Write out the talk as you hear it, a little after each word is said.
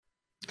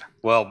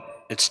Well,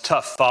 it's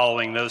tough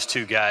following those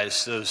two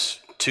guys, those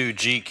two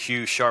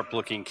GQ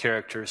sharp-looking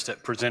characters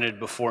that presented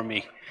before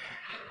me.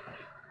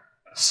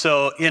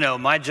 So,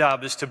 my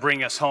job is to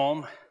bring us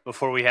home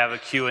before we have a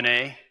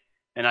Q&A,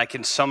 and I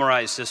can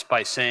summarize this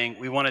by saying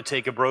we want to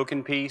take a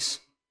broken piece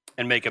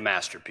and make a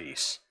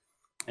masterpiece.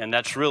 And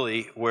that's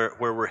really where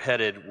we're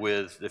headed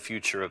with the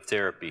future of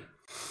therapy.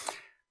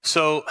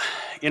 So,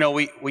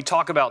 we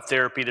talk about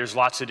therapy. There's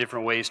lots of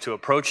different ways to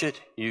approach it.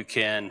 You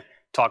can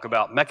talk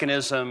about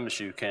mechanisms.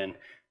 You can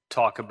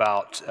talk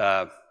about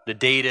the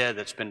data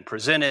that's been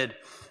presented.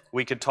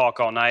 We could talk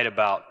all night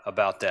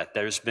about that.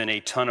 There's been a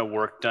ton of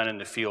work done in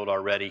the field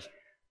already,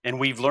 and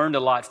we've learned a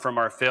lot from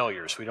our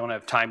failures. We don't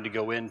have time to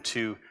go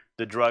into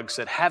the drugs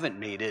that haven't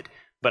made it,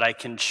 but I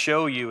can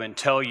show you and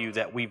tell you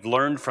that we've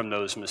learned from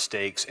those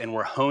mistakes, and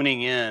we're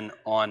honing in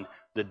on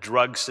the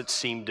drugs that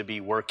seem to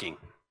be working.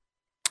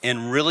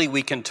 And really,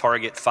 we can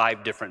target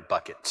 5 different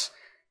buckets: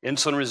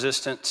 insulin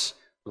resistance,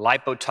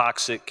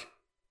 lipotoxic,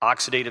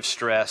 oxidative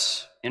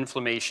stress,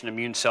 inflammation,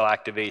 immune cell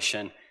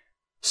activation,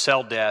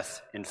 cell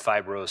death, and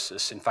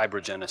fibrosis and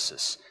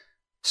fibrogenesis.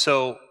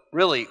 So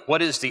really,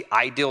 what is the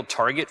ideal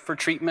target for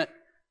treatment?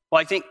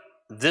 Well, I think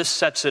this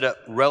sets it up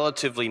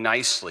relatively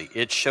nicely.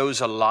 It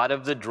shows a lot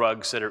of the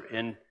drugs that are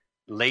in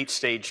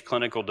late-stage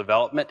clinical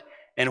development,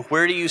 and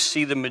where do you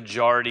see the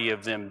majority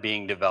of them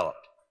being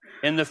developed?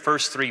 In the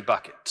first 3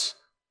 buckets.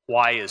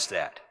 Why is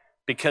that?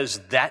 Because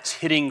that's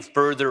hitting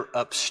further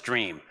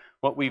upstream.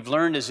 What we've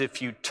learned is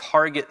if you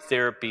target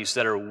therapies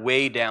that are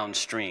way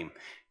downstream,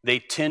 they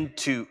tend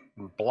to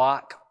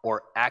block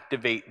or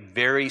activate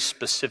very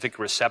specific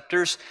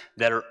receptors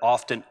that are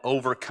often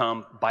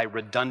overcome by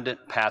redundant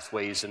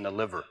pathways in the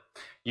liver.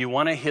 You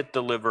want to hit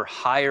the liver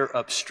higher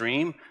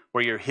upstream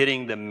where you're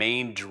hitting the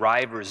main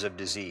drivers of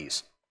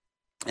disease.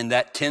 And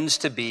that tends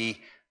to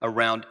be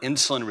around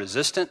insulin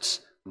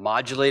resistance,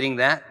 modulating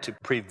that to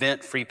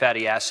prevent free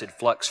fatty acid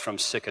flux from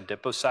sick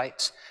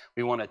adipocytes.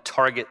 We want to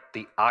target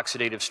the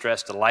oxidative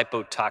stress, the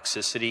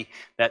lipotoxicity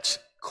that's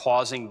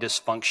causing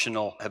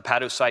dysfunctional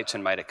hepatocytes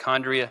and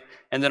mitochondria,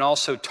 and then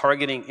also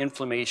targeting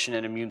inflammation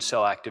and immune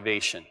cell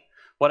activation.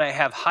 What I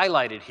have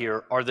highlighted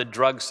here are the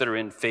drugs that are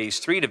in phase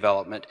 3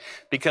 development,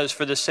 because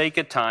for the sake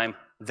of time,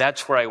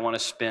 that's where I want to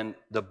spend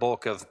the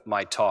bulk of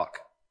my talk.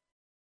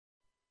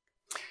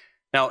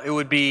 Now, it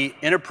would be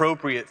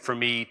inappropriate for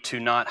me to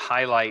not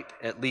highlight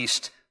at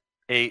least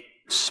a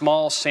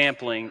small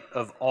sampling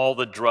of all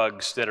the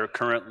drugs that are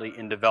currently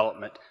in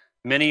development,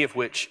 many of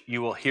which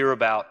you will hear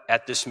about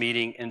at this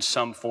meeting in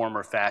some form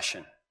or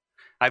fashion.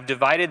 I've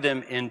divided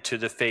them into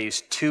the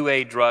phase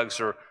 2A drugs,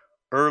 or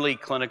early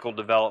clinical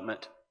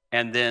development,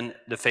 and then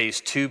the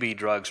phase 2B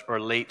drugs, or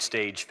late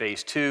stage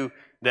phase 2,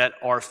 that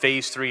are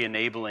phase 3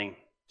 enabling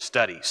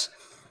studies.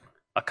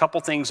 A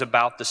couple things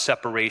about the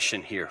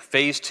separation here.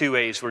 Phase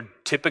 2As were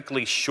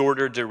typically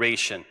shorter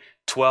duration,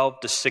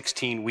 12 to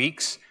 16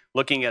 weeks,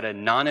 looking at a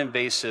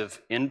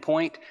non-invasive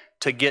endpoint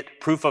to get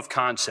proof of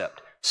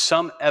concept,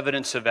 some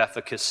evidence of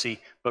efficacy,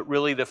 but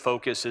really the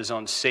focus is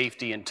on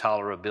safety and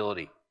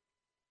tolerability.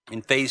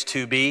 In phase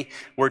 2B,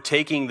 we're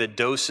taking the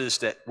doses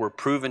that were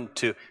proven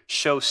to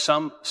show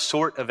some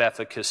sort of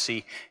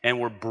efficacy, and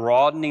we're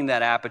broadening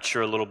that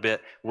aperture a little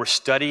bit. We're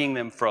studying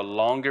them for a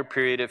longer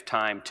period of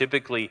time,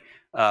 typically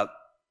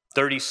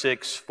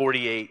 36,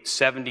 48,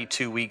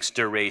 72 weeks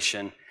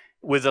duration,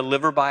 with a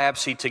liver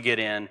biopsy to get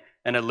in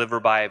and a liver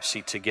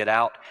biopsy to get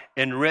out,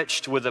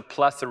 enriched with a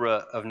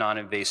plethora of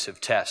non-invasive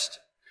tests.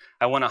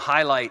 I want to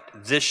highlight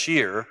this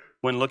year,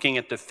 when looking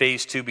at the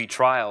phase 2B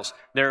trials,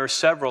 there are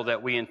several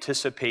that we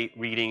anticipate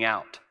reading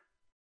out.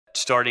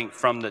 Starting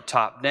from the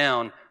top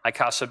down,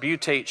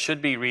 icosapent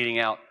should be reading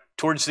out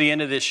towards the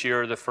end of this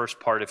year or the first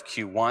part of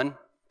Q1,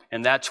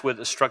 and that's with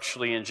a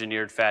structurally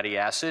engineered fatty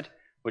acid,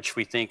 which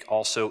we think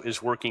also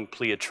is working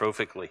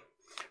pleiotrophically.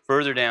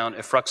 Further down,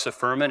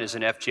 efruxifermin is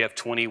an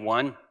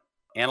FGF21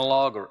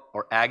 analog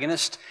or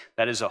agonist.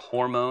 That is a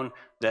hormone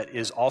that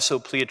is also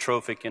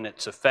pleiotropic in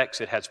its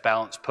effects. It has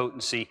balanced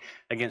potency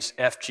against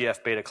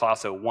FGF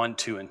beta-klotho 1,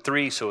 2, and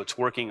 3, so it's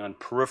working on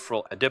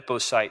peripheral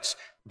adipocytes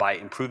by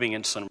improving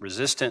insulin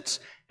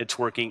resistance. It's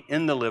working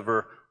in the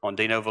liver on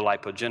de novo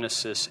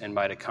lipogenesis and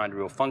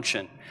mitochondrial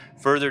function.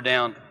 Further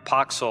down,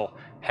 Poxel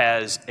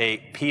has a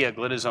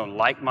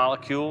pioglitazone-like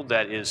molecule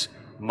that is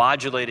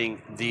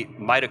modulating the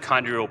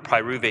mitochondrial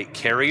pyruvate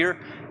carrier,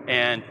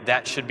 and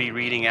that should be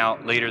reading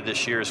out later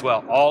this year as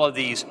well. All of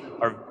these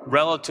are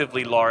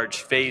relatively large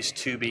phase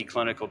 2B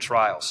clinical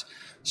trials.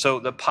 So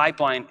the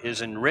pipeline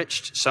is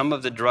enriched. Some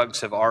of the drugs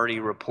have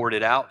already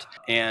reported out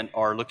and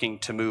are looking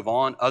to move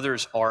on.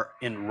 Others are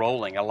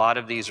enrolling. A lot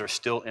of these are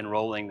still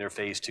enrolling their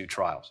phase 2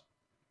 trials.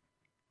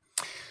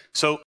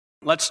 So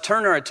let's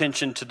turn our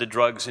attention to the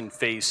drugs in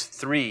phase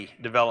 3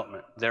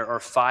 development. There are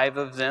 5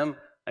 of them.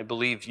 I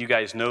believe you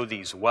guys know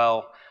these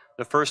well.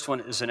 The first one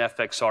is an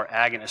FXR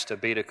agonist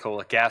of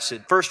beta-cholic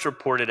acid. First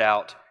reported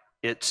out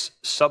its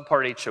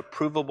Subpart H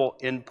approvable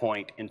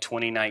endpoint in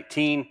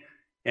 2019,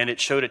 and it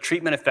showed a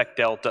treatment effect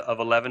delta of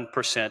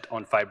 11%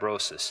 on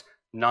fibrosis.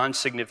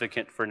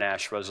 non-significant for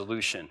NASH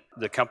resolution.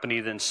 The company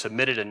then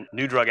submitted a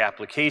new drug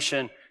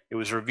application. It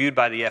was reviewed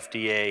by the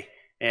FDA,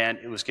 and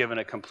it was given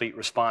a complete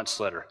response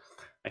letter.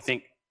 I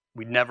think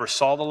we never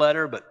saw the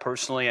letter, but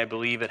personally I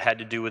believe it had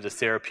to do with the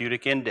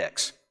therapeutic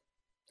index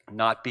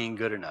not being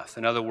good enough.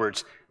 In other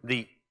words,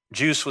 the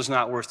juice was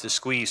not worth the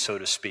squeeze, so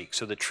to speak.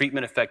 So the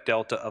treatment effect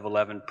delta of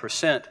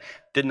 11%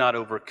 did not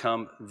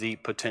overcome the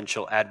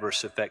potential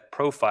adverse effect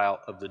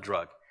profile of the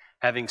drug.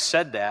 Having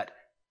said that,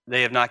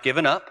 they have not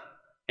given up,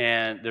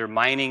 and they're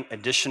mining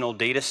additional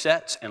data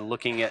sets and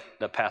looking at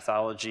the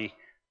pathology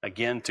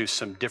again through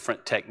some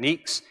different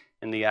techniques,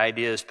 and the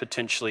idea is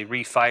potentially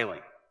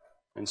refiling.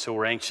 And so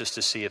we're anxious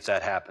to see if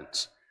that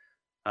happens.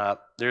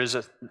 There's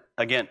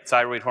again,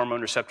 thyroid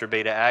hormone receptor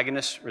beta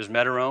agonist,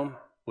 resmetirom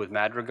with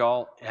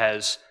Madrigal,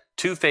 has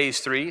 2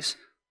 phase 3s.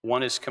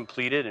 One is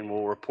completed, and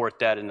we'll report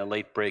that in the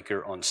late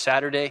breaker on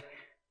Saturday,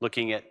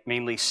 looking at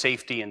mainly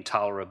safety and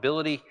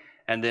tolerability.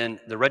 And then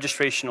the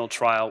registrational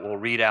trial will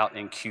read out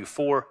in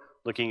Q4,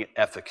 looking at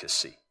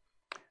efficacy.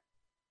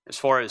 As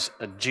far as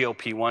a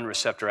GLP-1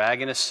 receptor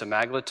agonist,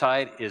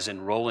 semaglutide is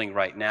enrolling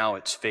right now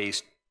its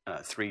phase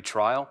 3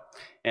 trial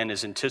and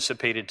is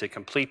anticipated to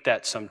complete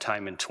that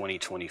sometime in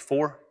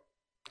 2024,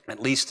 at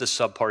least the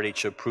Subpart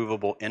H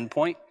approvable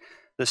endpoint.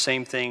 The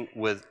same thing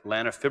with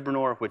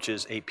lanifibranor, which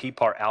is a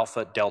PPAR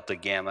alpha delta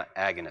gamma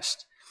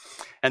agonist.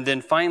 And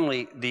then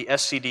finally, the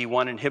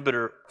SCD1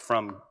 inhibitor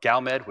from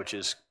Galmed, which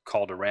is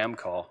called a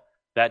Ramcall,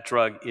 that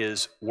drug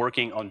is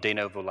working on de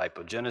novo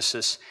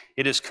lipogenesis.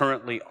 It is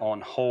currently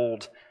on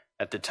hold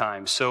at the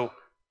time. So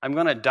I'm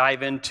going to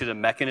dive into the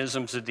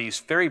mechanisms of these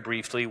very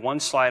briefly, one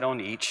slide on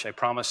each. I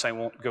promise I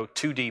won't go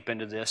too deep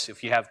into this.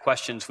 If you have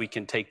questions, we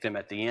can take them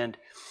at the end.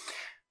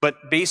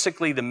 But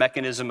basically, the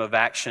mechanism of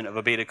action of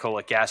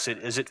obeticholic acid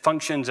is it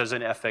functions as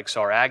an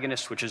FXR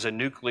agonist, which is a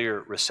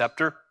nuclear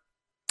receptor.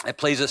 It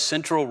plays a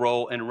central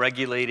role in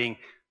regulating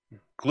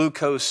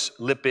glucose,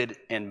 lipid,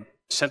 and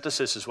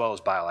synthesis, as well as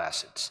bile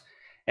acids.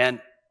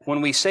 And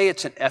when we say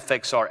it's an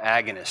FXR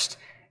agonist,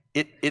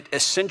 it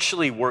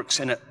essentially works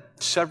in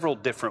several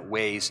different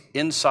ways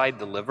inside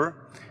the liver.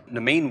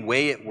 The main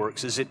way it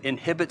works is it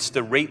inhibits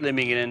the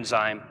rate-limiting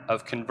enzyme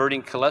of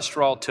converting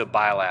cholesterol to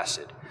bile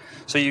acid.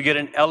 So you get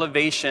an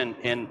elevation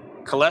in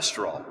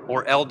cholesterol,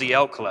 or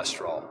LDL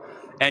cholesterol,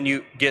 and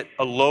you get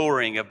a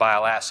lowering of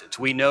bile acids.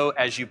 We know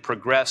as you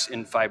progress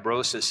in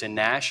fibrosis in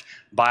NASH,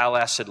 bile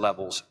acid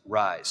levels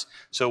rise.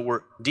 So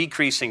we're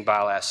decreasing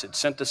bile acid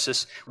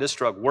synthesis. This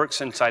drug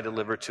works inside the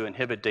liver to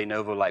inhibit de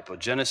novo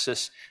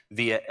lipogenesis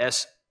via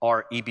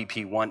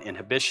SREBP1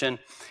 inhibition,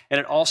 and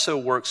it also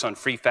works on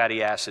free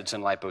fatty acids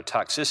and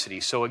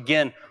lipotoxicity. So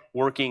again,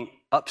 working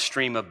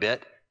upstream a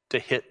bit to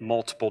hit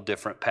multiple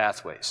different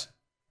pathways.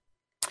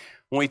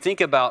 When we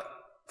think about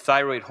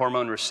thyroid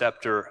hormone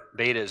receptor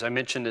betas, I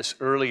mentioned this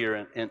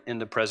earlier in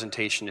the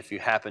presentation if you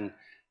happen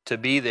to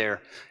be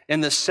there.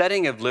 In the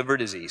setting of liver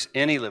disease,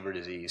 any liver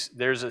disease,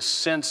 there's a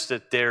sense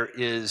that there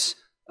is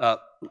a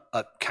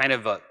kind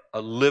of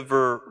a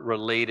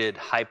liver-related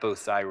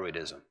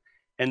hypothyroidism,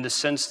 in the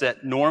sense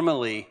that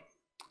normally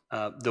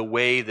the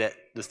way that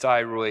the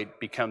thyroid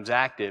becomes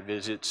active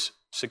is it's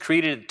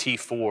secreted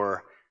T4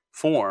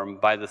 form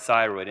by the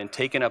thyroid and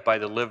taken up by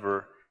the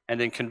liver and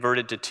then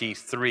converted to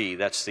T3,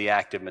 that's the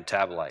active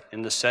metabolite.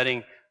 In the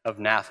setting of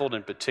NAFLD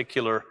in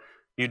particular,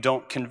 you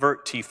don't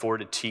convert T4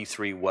 to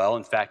T3 well.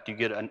 In fact, you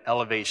get an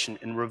elevation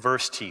in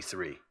reverse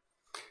T3.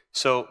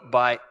 So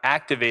by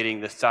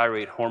activating the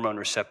thyroid hormone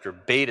receptor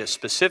beta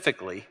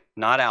specifically,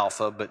 not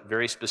alpha, but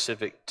very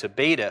specific to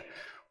beta,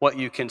 what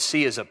you can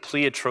see is a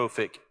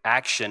pleiotropic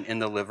action in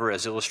the liver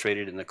as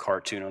illustrated in the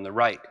cartoon on the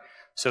right.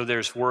 So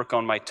there's work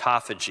on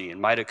mitophagy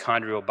and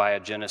mitochondrial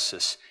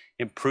biogenesis,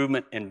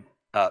 improvement in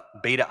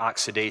beta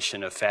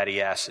oxidation of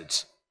fatty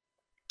acids.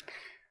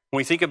 When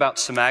we think about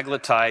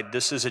semaglutide,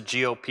 this is a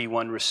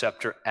GLP-1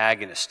 receptor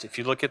agonist. If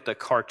you look at the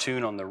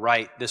cartoon on the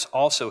right, this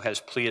also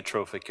has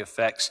pleiotropic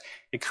effects.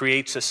 It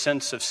creates a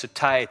sense of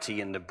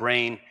satiety in the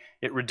brain.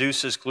 It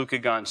reduces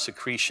glucagon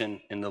secretion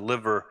in the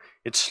liver.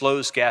 It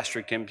slows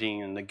gastric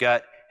emptying in the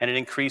gut, and it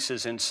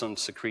increases insulin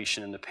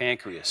secretion in the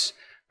pancreas.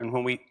 And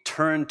when we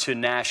turn to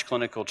NASH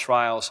clinical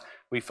trials,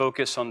 we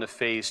focus on the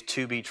phase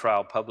 2b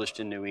trial published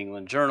in New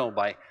England Journal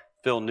by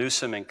Phil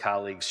Newsom and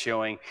colleagues,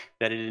 showing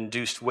that it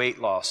induced weight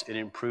loss, it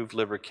improved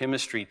liver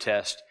chemistry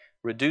test,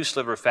 reduced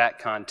liver fat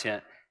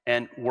content,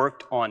 and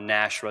worked on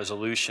NASH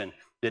resolution.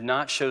 Did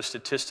not show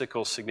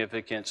statistical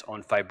significance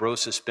on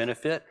fibrosis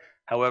benefit.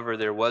 However,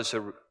 there was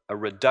a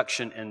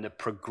reduction in the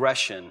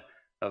progression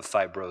of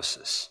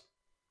fibrosis.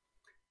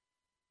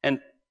 And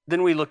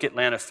then we look at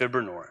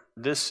lanifibranor.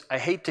 This, I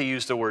hate to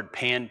use the word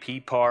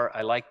pan-PPAR.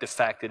 I like the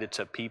fact that it's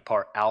a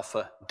PPAR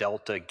alpha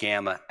delta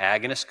gamma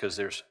agonist because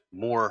there's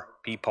more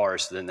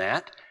PPARs than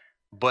that.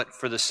 But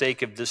for the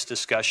sake of this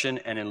discussion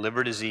and in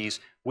liver disease,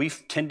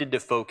 we've tended to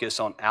focus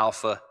on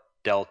alpha,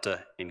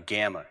 delta, and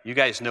gamma. You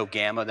guys know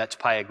gamma, that's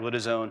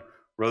pioglitazone,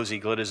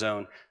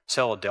 rosiglitazone.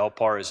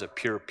 Seladelpar is a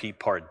pure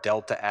PPAR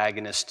delta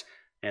agonist,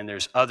 and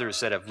there's others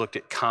that have looked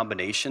at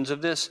combinations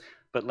of this.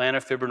 but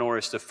lanifibranor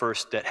is the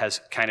first that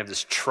has kind of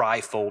this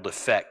trifold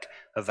effect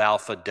of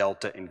alpha,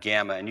 delta, and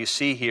gamma. And you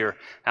see here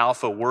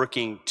alpha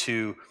working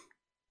to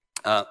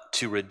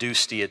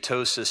reduce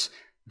steatosis.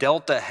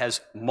 Delta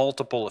has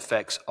multiple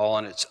effects all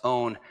on its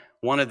own.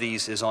 One of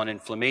these is on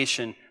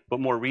inflammation, but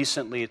more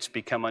recently it's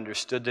become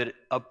understood that it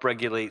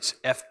upregulates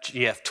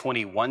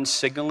FGF21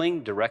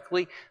 signaling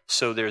directly,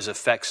 so there's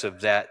effects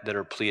of that that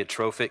are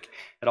pleiotropic.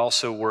 It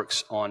also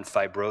works on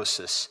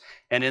fibrosis.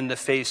 And in the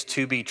phase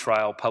 2b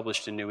trial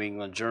published in New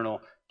England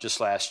Journal just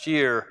last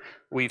year,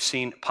 we've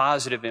seen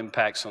positive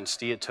impacts on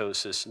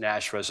steatosis,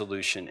 NASH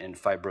resolution, and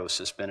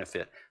fibrosis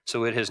benefit.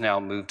 So it has now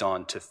moved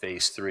on to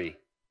phase 3.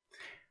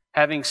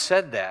 Having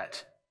said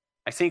that,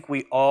 I think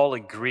we all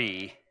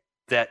agree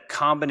that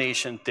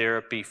combination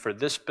therapy for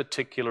this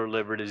particular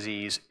liver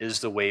disease is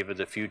the wave of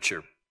the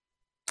future.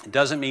 It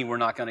doesn't mean we're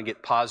not going to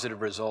get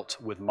positive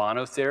results with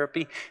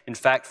monotherapy. In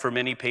fact, for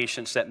many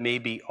patients, that may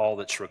be all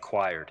that's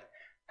required.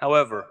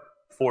 However,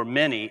 for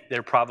many,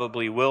 there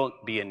probably will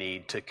be a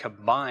need to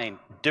combine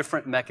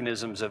different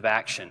mechanisms of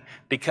action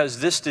because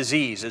this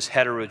disease is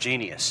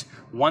heterogeneous.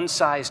 One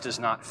size does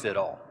not fit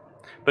all.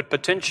 But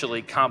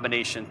potentially,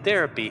 combination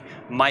therapy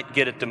might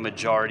get at the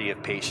majority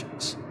of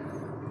patients.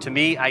 To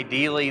me,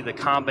 ideally, the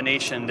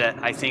combination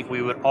that I think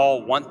we would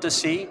all want to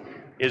see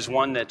is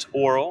one that's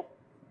oral,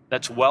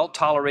 that's well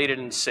tolerated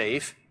and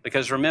safe,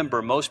 because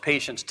remember, most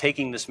patients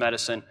taking this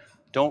medicine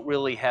don't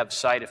really have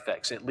side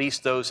effects, at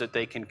least those that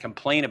they can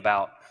complain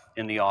about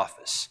in the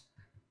office.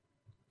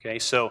 Okay,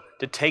 so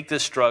to take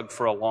this drug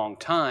for a long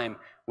time,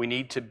 we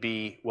need to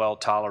be well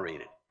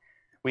tolerated.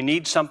 We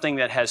need something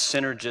that has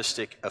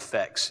synergistic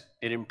effects.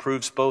 It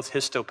improves both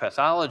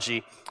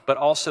histopathology, but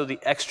also the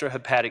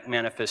extrahepatic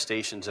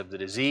manifestations of the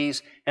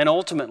disease, and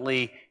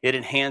ultimately, it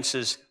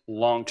enhances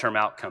long-term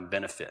outcome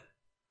benefit.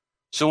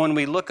 So when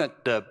we look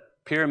at the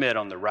pyramid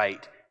on the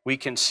right, we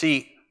can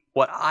see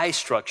what I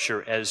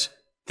structure as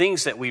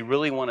things that we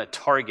really want to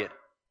target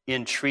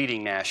in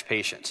treating NASH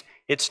patients.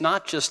 It's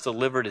not just the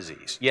liver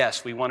disease.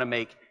 Yes, we want to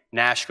make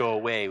NASH go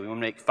away. We want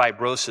to make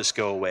fibrosis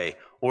go away,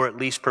 or at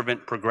least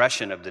prevent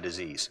progression of the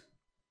disease.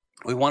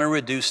 We want to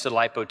reduce the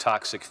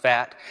lipotoxic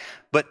fat,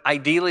 but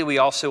ideally we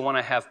also want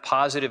to have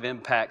positive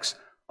impacts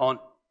on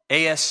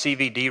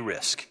ASCVD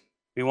risk.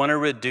 We want to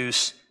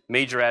reduce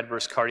major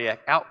adverse cardiac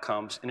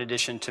outcomes in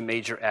addition to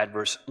major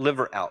adverse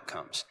liver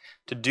outcomes.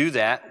 To do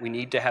that, we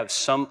need to have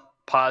some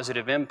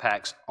positive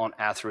impacts on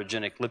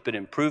atherogenic lipid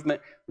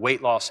improvement,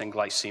 weight loss, and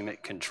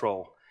glycemic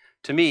control.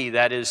 To me,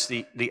 that is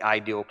the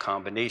ideal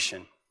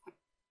combination.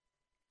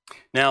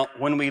 Now,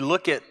 when we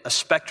look at a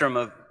spectrum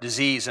of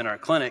disease in our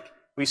clinic,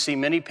 we see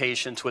many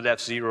patients with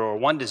F0 or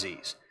 1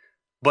 disease.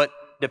 But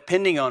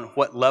depending on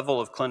what level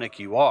of clinic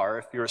you are,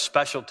 if you're a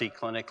specialty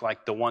clinic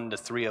like the one the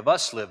three of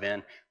us live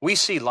in, we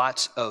see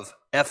lots of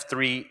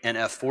F3 and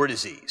F4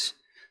 disease.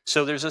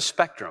 So there's a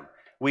spectrum.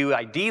 We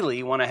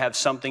ideally want to have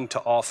something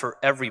to offer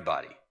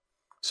everybody.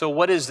 So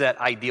what is that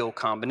ideal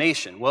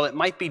combination? Well, it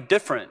might be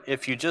different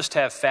if you just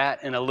have fat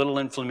and a little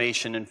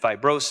inflammation and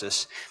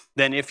fibrosis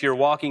than if you're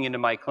walking into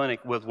my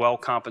clinic with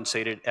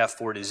well-compensated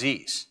F4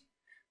 disease.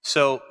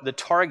 So the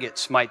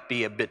targets might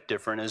be a bit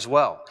different as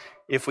well.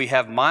 If we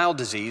have mild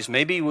disease,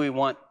 maybe we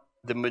want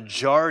the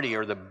majority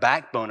or the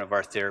backbone of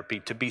our therapy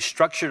to be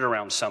structured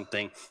around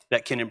something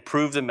that can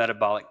improve the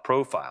metabolic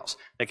profiles,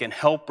 that can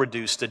help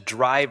reduce the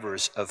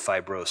drivers of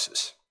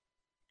fibrosis.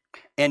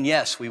 And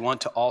yes, we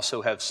want to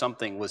also have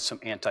something with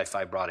some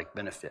anti-fibrotic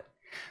benefit.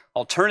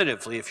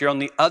 Alternatively, if you're on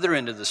the other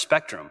end of the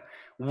spectrum,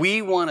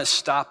 we want to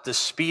stop the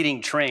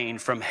speeding train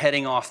from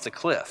heading off the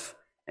cliff,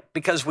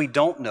 because we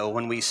don't know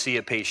when we see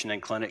a patient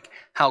in clinic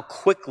how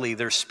quickly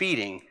they're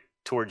speeding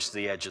towards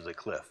the edge of the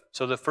cliff.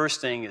 So the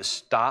first thing is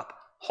stop,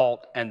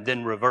 halt, and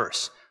then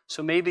reverse.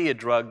 So maybe a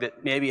drug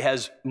that maybe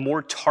has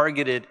more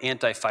targeted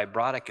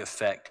anti-fibrotic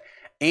effect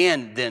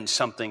and then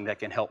something that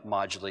can help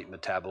modulate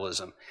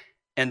metabolism.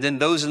 And then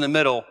those in the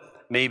middle,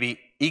 maybe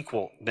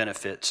equal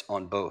benefits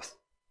on both.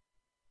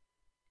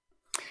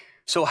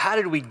 So how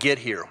did we get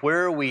here?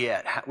 Where are we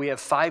at? We have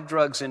 5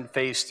 drugs in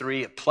phase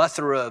 3, a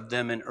plethora of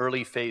them in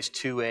early phase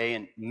 2A,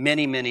 and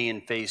many, many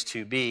in phase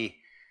 2B.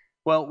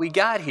 Well, we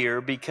got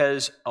here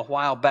because a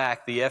while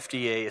back the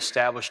FDA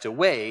established a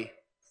way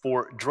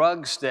for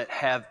drugs that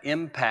have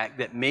impact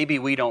that maybe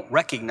we don't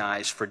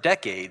recognize for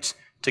decades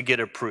to get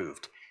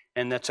approved.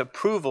 And that's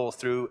approval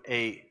through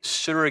a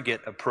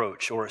surrogate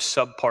approach or a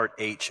subpart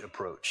H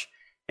approach.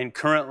 And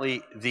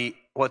currently,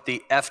 what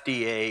the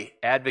FDA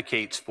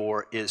advocates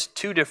for is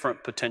 2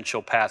 different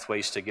potential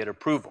pathways to get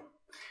approval.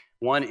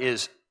 One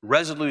is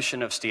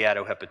resolution of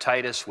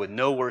steatohepatitis with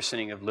no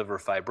worsening of liver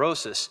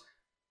fibrosis,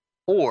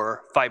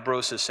 or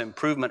fibrosis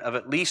improvement of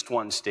at least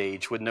 1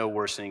 stage with no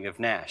worsening of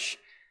NASH.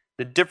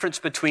 The difference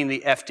between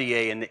the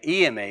FDA and the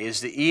EMA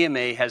is the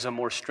EMA has a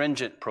more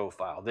stringent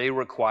profile. They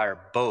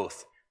require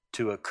both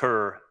to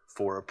occur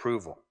for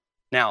approval.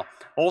 Now,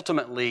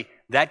 ultimately,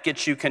 that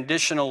gets you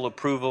conditional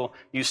approval.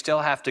 You still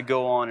have to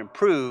go on and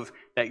prove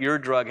that your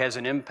drug has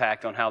an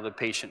impact on how the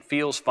patient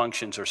feels,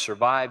 functions, or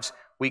survives.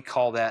 We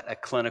call that a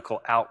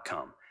clinical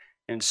outcome.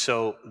 And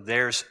so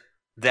there's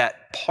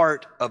that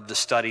part of the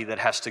study that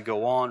has to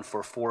go on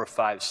for 4,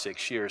 5,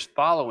 6 years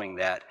following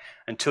that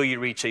until you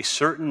reach a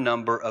certain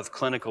number of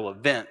clinical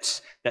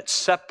events that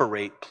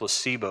separate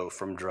placebo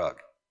from drug.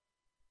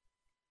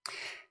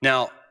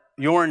 Now,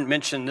 Jorn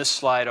mentioned this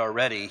slide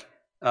already,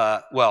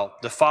 well,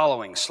 the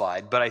following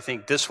slide, but I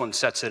think this one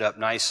sets it up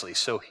nicely.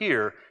 So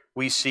here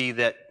we see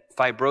that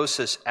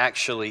fibrosis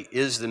actually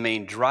is the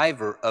main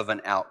driver of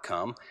an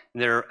outcome.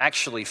 There are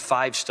actually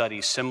 5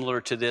 studies similar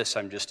to this.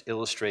 I'm just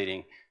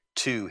illustrating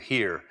 2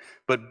 here.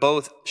 But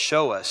both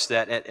show us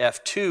that at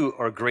F2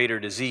 or greater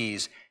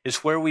disease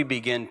is where we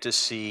begin to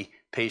see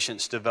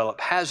patients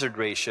develop hazard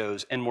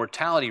ratios and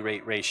mortality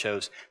rate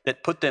ratios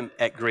that put them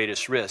at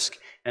greatest risk.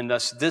 And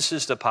thus, this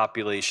is the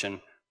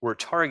population we're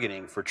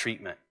targeting for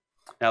treatment.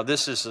 Now,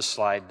 this is the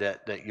slide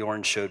that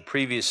Jorn showed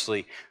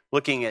previously,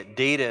 looking at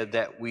data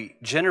that we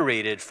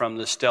generated from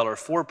the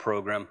STELLAR-4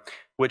 program,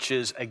 which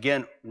is,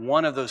 again,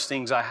 one of those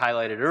things I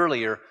highlighted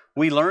earlier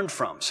we learned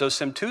from. So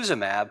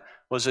simtuzumab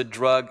was a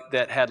drug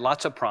that had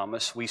lots of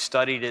promise. We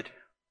studied it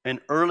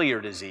in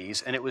earlier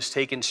disease, and it was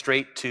taken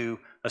straight to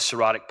a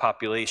cirrhotic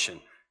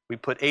population. We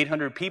put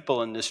 800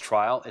 people in this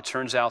trial. It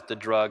turns out the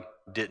drug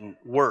didn't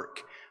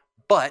work.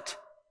 But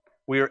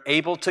we were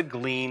able to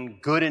glean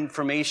good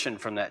information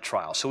from that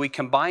trial. So we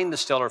combined the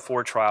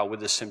STELLAR-4 trial with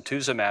the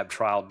simtuzumab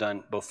trial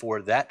done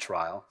before that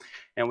trial,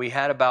 and we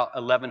had about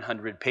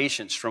 1,100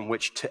 patients from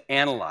which to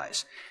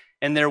analyze.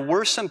 And there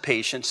were some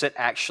patients that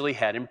actually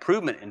had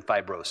improvement in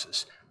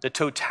fibrosis. The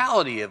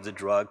totality of the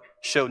drug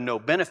showed no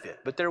benefit,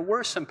 but there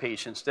were some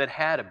patients that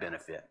had a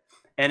benefit.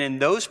 And in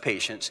those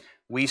patients,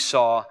 we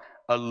saw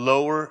a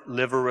lower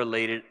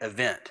liver-related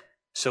event.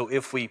 So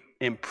if we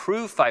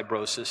improve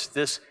fibrosis,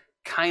 this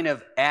kind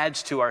of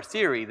adds to our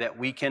theory that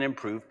we can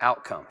improve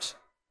outcomes.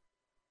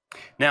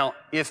 Now,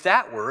 if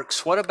that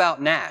works, what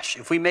about NASH?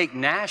 If we make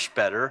NASH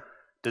better,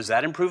 does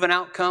that improve an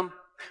outcome?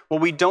 Well,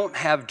 we don't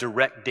have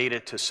direct data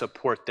to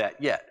support that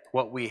yet.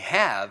 What we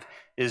have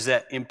is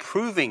that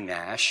improving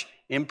NASH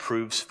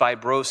improves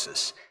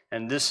fibrosis.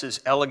 And this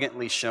is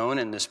elegantly shown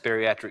in this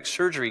bariatric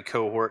surgery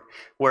cohort,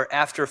 where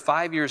after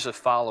 5 years of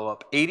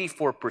follow-up,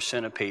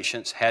 84% of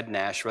patients had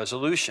NASH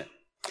resolution.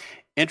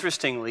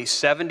 Interestingly,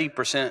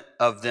 70%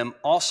 of them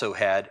also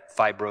had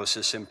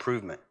fibrosis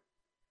improvement.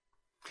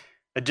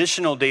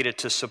 Additional data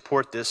to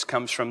support this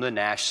comes from the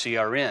NASH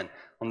CRN.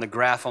 On the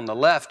graph on the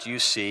left, you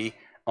see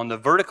on the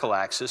vertical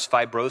axis,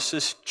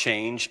 fibrosis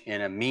change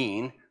in a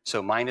mean,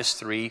 so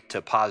 -3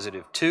 to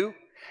 +2.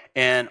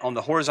 And on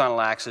the horizontal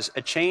axis,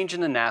 a change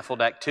in the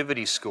NAFLD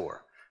activity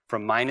score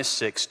from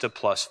 -6 to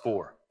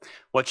 +4.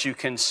 What you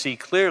can see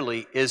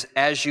clearly is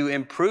as you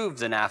improve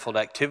the NAFLD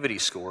activity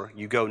score,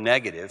 you go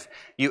negative,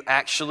 you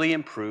actually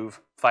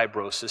improve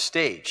fibrosis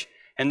stage.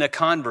 And the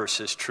converse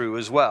is true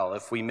as well.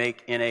 If we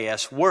make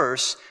NAS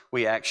worse,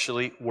 we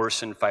actually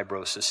worsen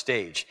fibrosis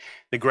stage.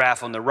 The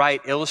graph on the right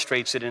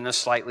illustrates it in a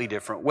slightly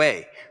different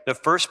way. The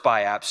first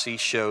biopsy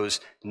shows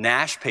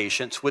NASH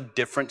patients with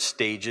different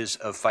stages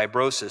of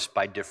fibrosis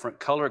by different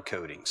color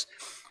codings.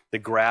 The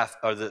graph,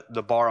 or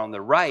the bar on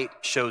the right,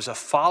 shows a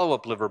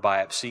follow-up liver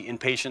biopsy in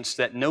patients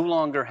that no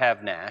longer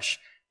have NASH.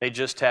 They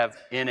just have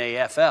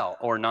NAFL,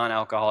 or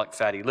non-alcoholic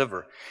fatty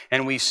liver.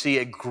 And we see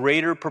a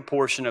greater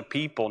proportion of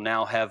people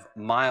now have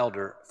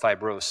milder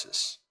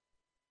fibrosis.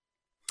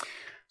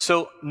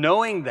 So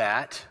knowing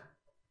that,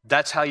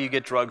 that's how you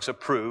get drugs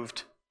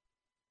approved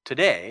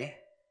today.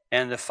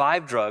 And the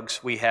 5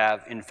 drugs we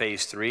have in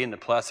phase 3 and the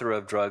plethora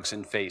of drugs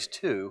in phase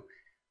 2,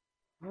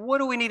 what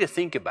do we need to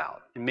think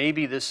about? And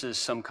maybe this is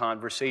some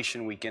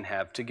conversation we can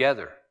have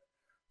together.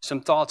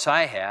 Some thoughts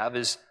I have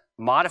is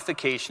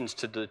modifications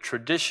to the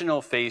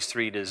traditional phase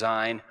 3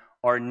 design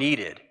are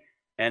needed.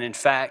 And in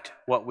fact,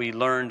 what we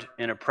learned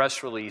in a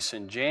press release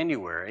in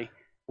January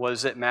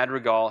was that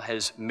Madrigal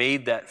has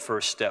made that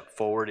first step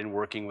forward in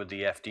working with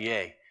the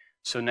FDA.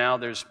 So now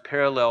there's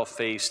parallel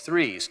phase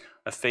 3s,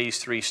 a phase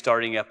 3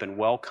 starting up in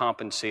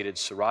well-compensated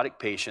cirrhotic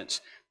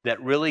patients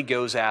that really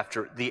goes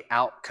after the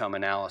outcome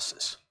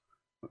analysis.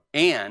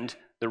 And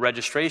the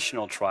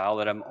registrational trial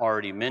that I've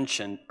already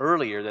mentioned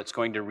earlier that's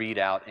going to read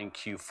out in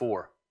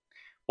Q4.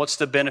 What's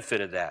the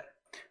benefit of that?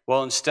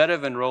 Well, instead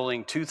of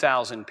enrolling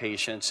 2,000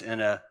 patients in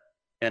a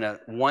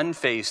one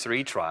phase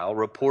 3 trial,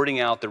 reporting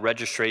out the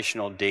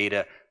registrational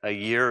data a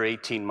year or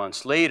 18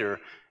 months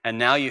later, and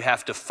now you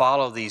have to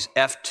follow these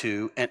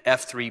F2 and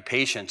F3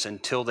 patients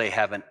until they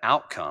have an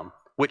outcome,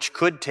 which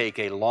could take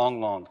a long,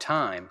 long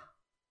time.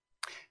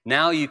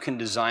 Now you can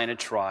design a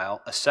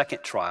trial, a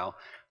second trial,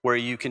 where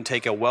you can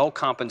take a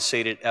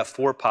well-compensated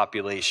F4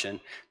 population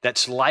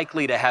that's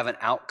likely to have an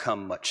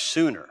outcome much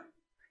sooner.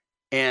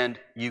 And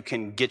you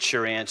can get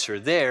your answer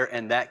there,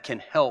 and that can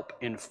help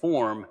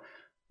inform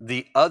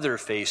the other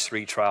phase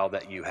 3 trial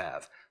that you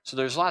have. So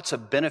there's lots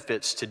of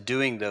benefits to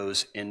doing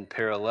those in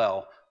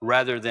parallel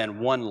rather than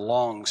one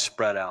long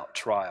spread out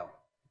trial.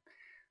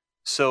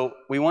 So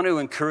we want to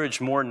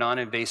encourage more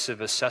non-invasive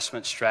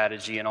assessment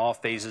strategy in all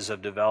phases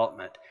of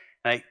development.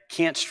 And I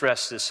can't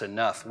stress this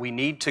enough. We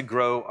need to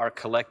grow our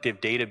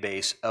collective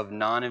database of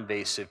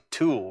non-invasive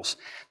tools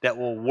that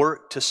will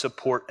work to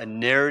support a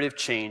narrative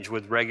change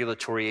with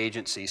regulatory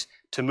agencies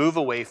to move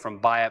away from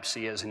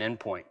biopsy as an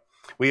endpoint.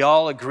 We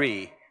all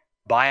agree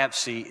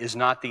biopsy is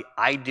not the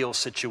ideal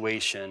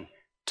situation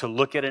to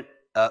look at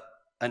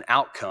an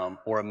outcome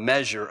or a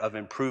measure of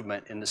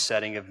improvement in the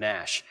setting of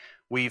NASH.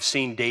 We've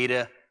seen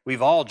data,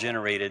 we've all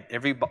generated,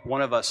 every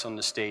one of us on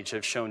the stage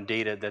have shown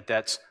data that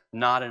that's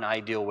not an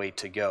ideal way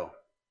to go.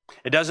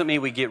 It doesn't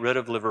mean we get rid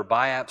of liver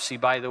biopsy,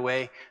 by the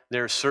way.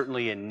 There's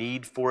certainly a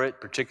need for it,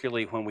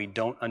 particularly when we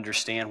don't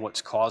understand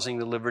what's causing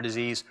the liver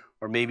disease,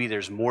 or maybe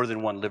there's more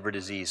than one liver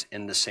disease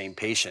in the same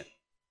patient.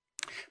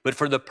 But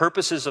for the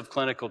purposes of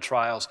clinical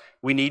trials,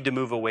 we need to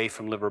move away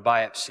from liver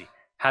biopsy.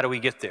 How do we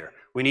get there?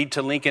 We need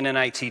to link an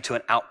NIT to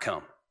an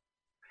outcome.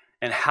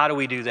 And how do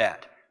we do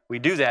that? We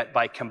do that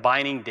by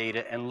combining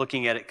data and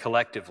looking at it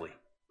collectively.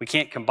 We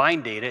can't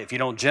combine data if you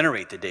don't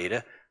generate the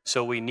data,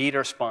 so we need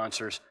our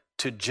sponsors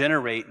to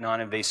generate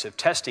non-invasive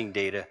testing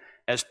data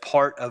as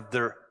part of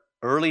their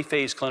early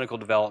phase clinical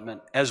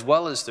development as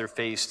well as their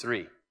phase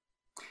 3.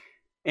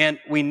 And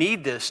we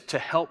need this to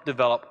help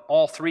develop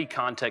all three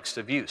contexts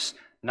of use,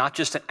 not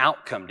just an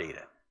outcome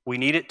data. We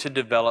need it to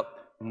develop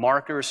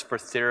markers for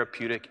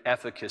therapeutic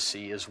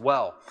efficacy as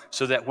well,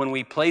 so that when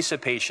we place a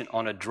patient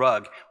on a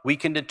drug, we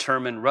can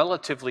determine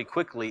relatively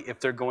quickly if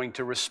they're going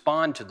to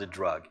respond to the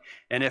drug.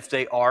 And if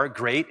they are,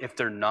 great. If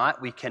they're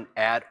not, we can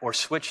add or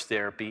switch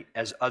therapy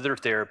as other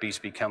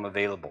therapies become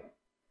available.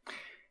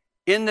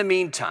 In the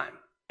meantime,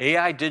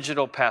 AI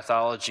digital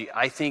pathology,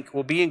 I think,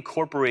 will be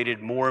incorporated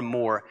more and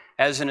more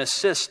as an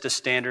assist to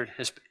standard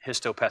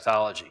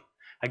histopathology.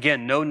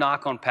 Again, no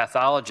knock on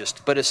pathologists,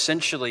 but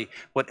essentially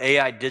what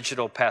AI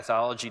digital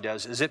pathology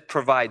does is it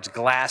provides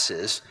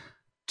glasses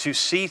to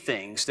see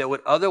things that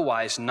would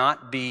otherwise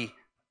not be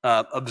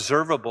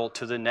observable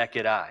to the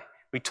naked eye.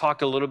 We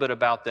talked a little bit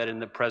about that in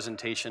the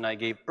presentation I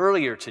gave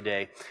earlier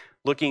today,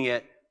 looking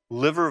at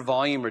liver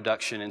volume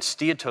reduction and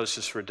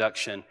steatosis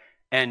reduction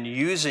and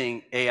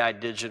using AI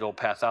digital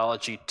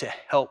pathology to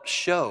help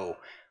show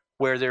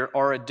where there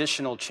are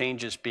additional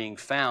changes being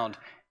found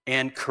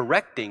and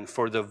correcting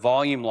for the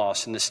volume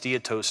loss and the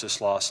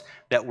steatosis loss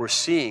that we're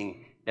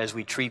seeing as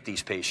we treat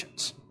these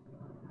patients.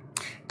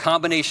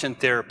 Combination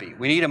therapy.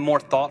 We need a more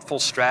thoughtful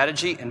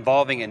strategy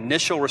involving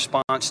initial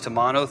response to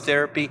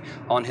monotherapy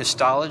on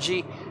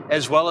histology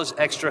as well as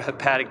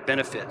extrahepatic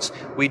benefits.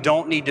 We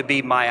don't need to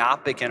be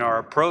myopic in our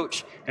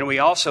approach, and we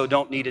also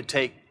don't need to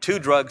take two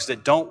drugs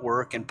that don't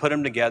work and put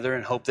them together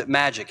and hope that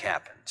magic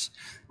happens.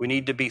 We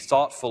need to be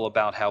thoughtful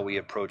about how we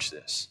approach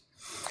this.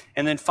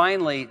 And then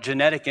finally,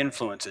 genetic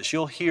influences.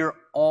 You'll hear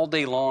all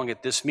day long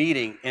at this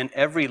meeting, in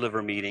every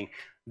liver meeting,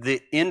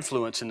 the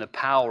influence and the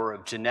power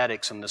of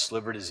genetics on this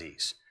liver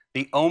disease,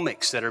 the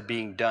omics that are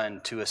being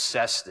done to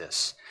assess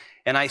this.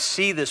 And I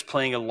see this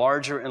playing a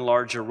larger and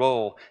larger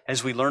role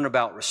as we learn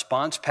about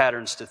response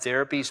patterns to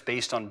therapies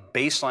based on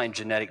baseline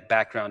genetic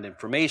background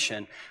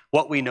information.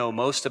 What we know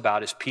most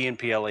about is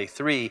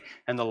PNPLA3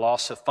 and the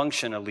loss of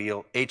function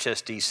allele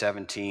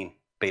HSD17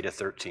 beta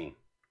 13.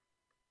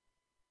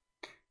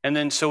 And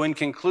then, so in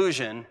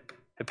conclusion,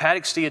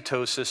 hepatic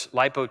steatosis,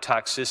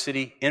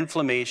 lipotoxicity,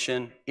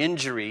 inflammation,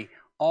 injury,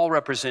 all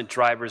represent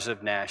drivers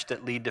of NASH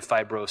that lead to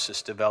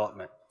fibrosis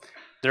development.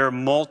 There are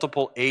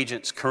multiple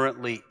agents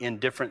currently in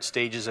different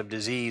stages of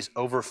disease,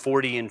 over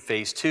 40 in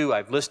phase 2.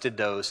 I've listed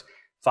those,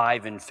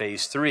 5 in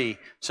phase 3.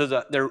 So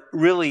that there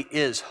really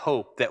is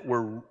hope that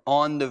we're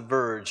on the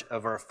verge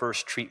of our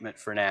first treatment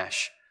for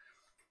NASH.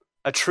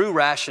 A true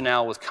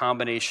rationale with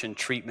combination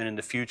treatment in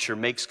the future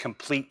makes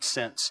complete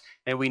sense,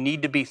 and we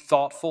need to be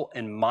thoughtful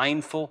and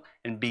mindful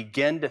and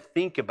begin to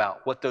think about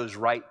what those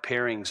right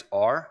pairings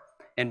are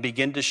and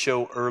begin to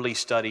show early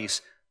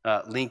studies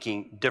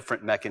linking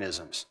different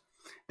mechanisms.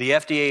 The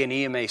FDA and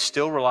EMA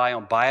still rely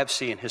on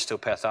biopsy and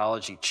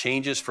histopathology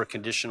changes for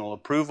conditional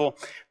approval.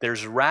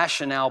 There's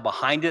rationale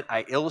behind it.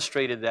 I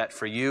illustrated that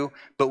for you,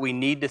 but we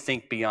need to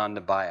think beyond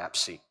the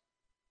biopsy.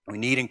 We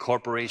need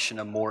incorporation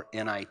of more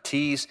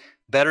NITs,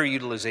 better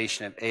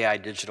utilization of AI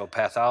digital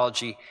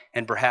pathology,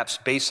 and perhaps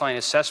baseline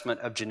assessment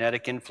of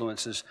genetic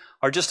influences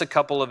are just a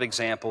couple of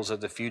examples of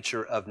the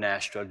future of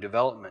NASH drug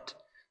development.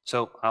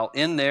 So I'll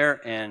end there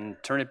and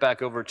turn it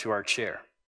back over to our chair.